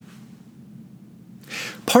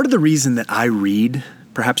Part of the reason that I read,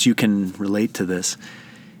 perhaps you can relate to this,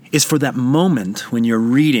 is for that moment when you're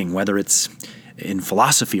reading, whether it's in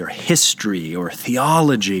philosophy or history or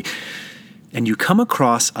theology, and you come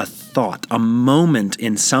across a thought, a moment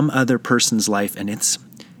in some other person's life, and it's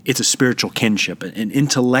a spiritual kinship, an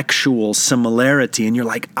intellectual similarity, and you're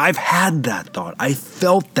like, I've had that thought. I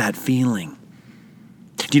felt that feeling.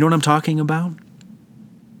 Do you know what I'm talking about?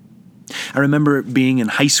 I remember being in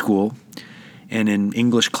high school and in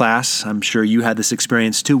English class, I'm sure you had this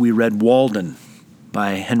experience too, we read Walden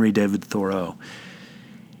by Henry David Thoreau.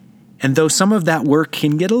 And though some of that work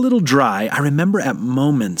can get a little dry, I remember at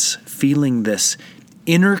moments feeling this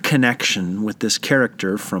inner connection with this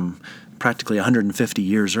character from practically 150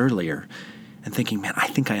 years earlier and thinking, man, I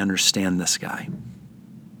think I understand this guy.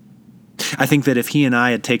 I think that if he and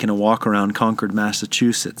I had taken a walk around Concord,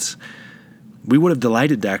 Massachusetts, we would have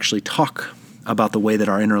delighted to actually talk about the way that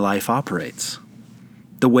our inner life operates.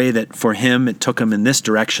 The way that for him it took him in this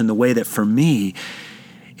direction, the way that for me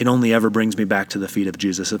it only ever brings me back to the feet of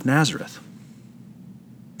Jesus of Nazareth.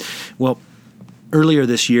 Well, earlier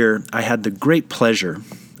this year, I had the great pleasure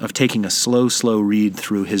of taking a slow read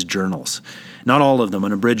through his journals. Not all of them,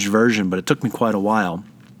 an abridged version, but it took me quite a while.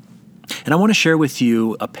 And I want to share with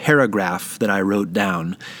you a paragraph that I wrote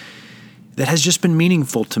down that has just been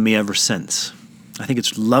meaningful to me ever since. I think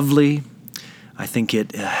it's lovely. I think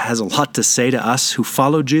it has a lot to say to us who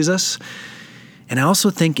follow Jesus. And I also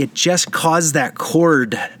think it just caused that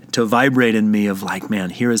chord to vibrate in me of like, man,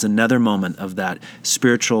 here is another moment of that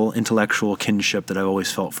spiritual, intellectual kinship that I've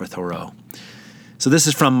always felt for Thoreau. So this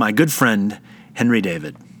is from my good friend, Henry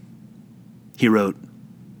David. He wrote,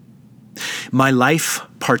 "My life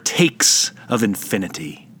partakes of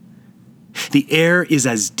infinity. The air is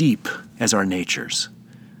as deep as our natures.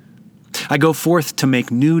 I go forth to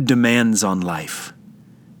make new demands on life.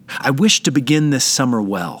 I wish to begin this summer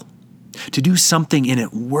well, to do something in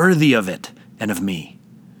it worthy of it and of me,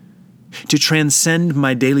 to transcend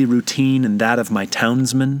my daily routine and that of my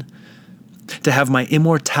townsmen, to have my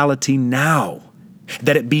immortality now,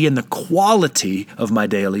 that it be in the quality of my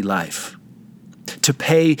daily life, to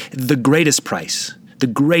pay the greatest price, the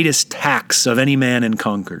greatest tax of any man in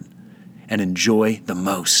Concord, and enjoy the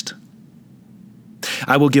most.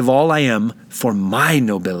 I will give all I am for my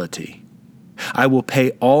nobility. I will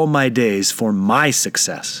pay all my days for my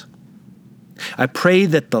success. I pray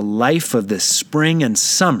that the life of this spring and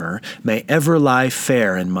summer may ever lie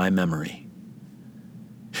fair in my memory.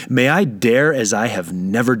 May I dare as I have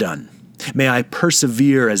never done. May I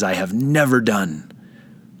persevere as I have never done.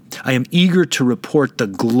 I am eager to report the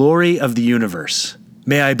glory of the universe.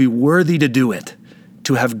 May I be worthy to do it,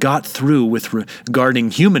 to have got through with regarding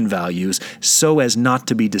human values so as not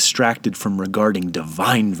to be distracted from regarding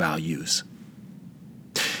divine values.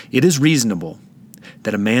 It is reasonable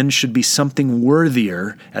that a man should be something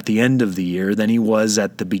worthier at the end of the year than he was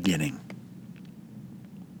at the beginning."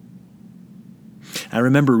 I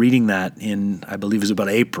remember reading that in, I believe it was about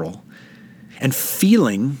April, and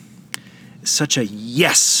feeling such a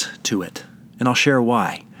yes to it. And I'll share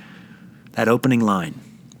why. That opening line,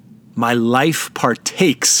 "My life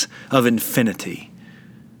partakes of infinity."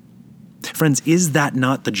 Friends, is that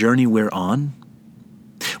not the journey we're on?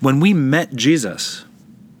 When we met Jesus,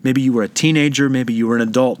 maybe you were a teenager, maybe you were an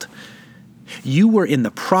adult, you were in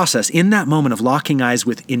the process, in that moment of locking eyes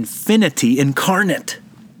with infinity incarnate.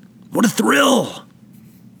 What a thrill!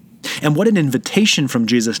 And what an invitation from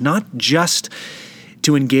Jesus, not just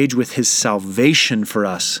to engage with his salvation for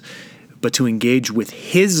us, but to engage with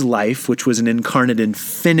his life, which was an incarnate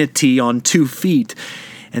infinity on 2 feet,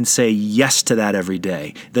 and say yes to that every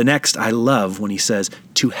day. The next I love when he says,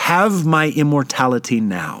 "To have my immortality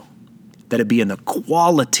now, that it be in the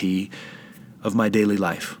quality of my daily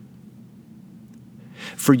life."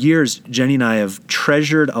 For years, Jenny and I have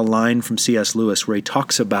treasured a line from C.S. Lewis where he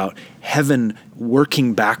talks about heaven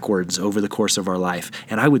working backwards over the course of our life.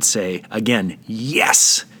 And I would say, again,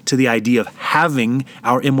 yes to the idea of having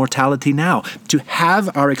our immortality now, to have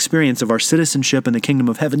our experience of our citizenship in the kingdom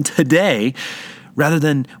of heaven today, rather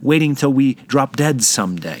than waiting till we drop dead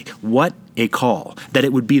someday. What a call, that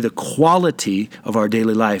it would be the quality of our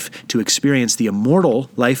daily life to experience the immortal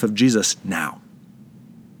life of Jesus now.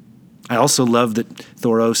 I also love that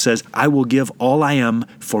Thoreau says, "I will give all I am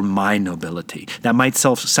for my nobility." That might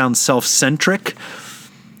sound self-centric.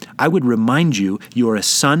 I would remind you, you are a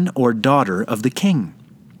son or daughter of the King.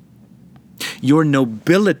 Your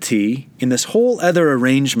nobility in this whole other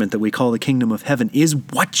arrangement that we call the kingdom of heaven is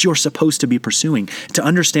what you're supposed to be pursuing, to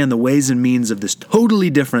understand the ways and means of this totally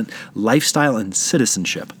different lifestyle and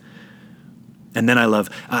citizenship. And then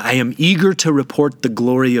I am eager to report the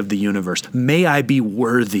glory of the universe. May I be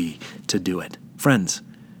worthy to do it. Friends,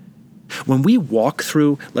 when we walk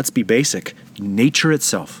through, let's be basic, nature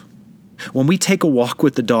itself, when we take a walk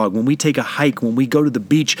with the dog, when we take a hike, when we go to the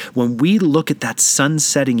beach, when we look at that sun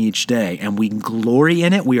setting each day and we glory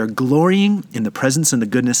in it, we are glorying in the presence and the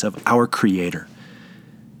goodness of our Creator.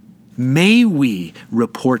 May we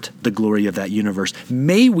report the glory of that universe.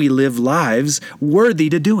 May we live lives worthy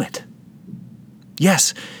to do it.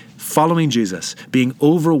 Yes, following Jesus, being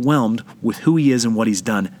overwhelmed with who He is and what He's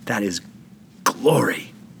done, that is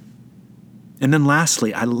glory. And then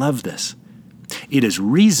lastly, I love this. It is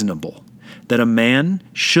reasonable that a man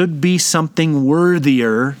should be something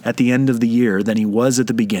worthier at the end of the year than he was at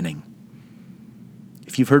the beginning.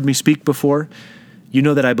 If you've heard me speak before, you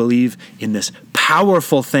know that I believe in this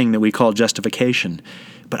powerful thing that we call justification.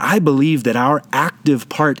 But I believe that our active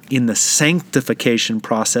part in the sanctification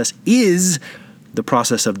process is the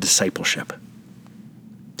process of discipleship.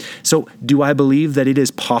 So, do I believe that it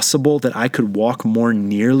is possible that I could walk more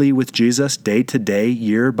nearly with Jesus day to day,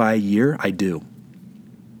 year by year? I do.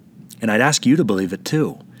 And I'd ask you to believe it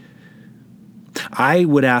too. I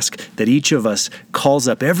would ask that each of us calls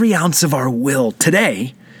up every ounce of our will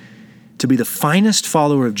today to be the finest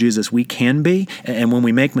follower of Jesus we can be, and when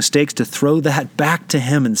we make mistakes, to throw that back to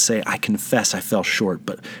Him and say, I confess I fell short.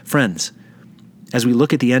 But friends, as we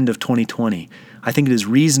look at the end of 2020, I think it is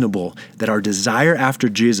reasonable that our desire after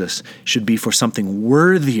Jesus should be for something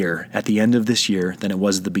worthier at the end of this year than it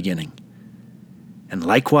was at the beginning. And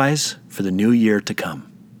likewise for the new year to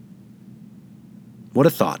come. What a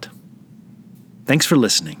thought. Thanks for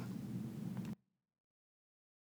listening.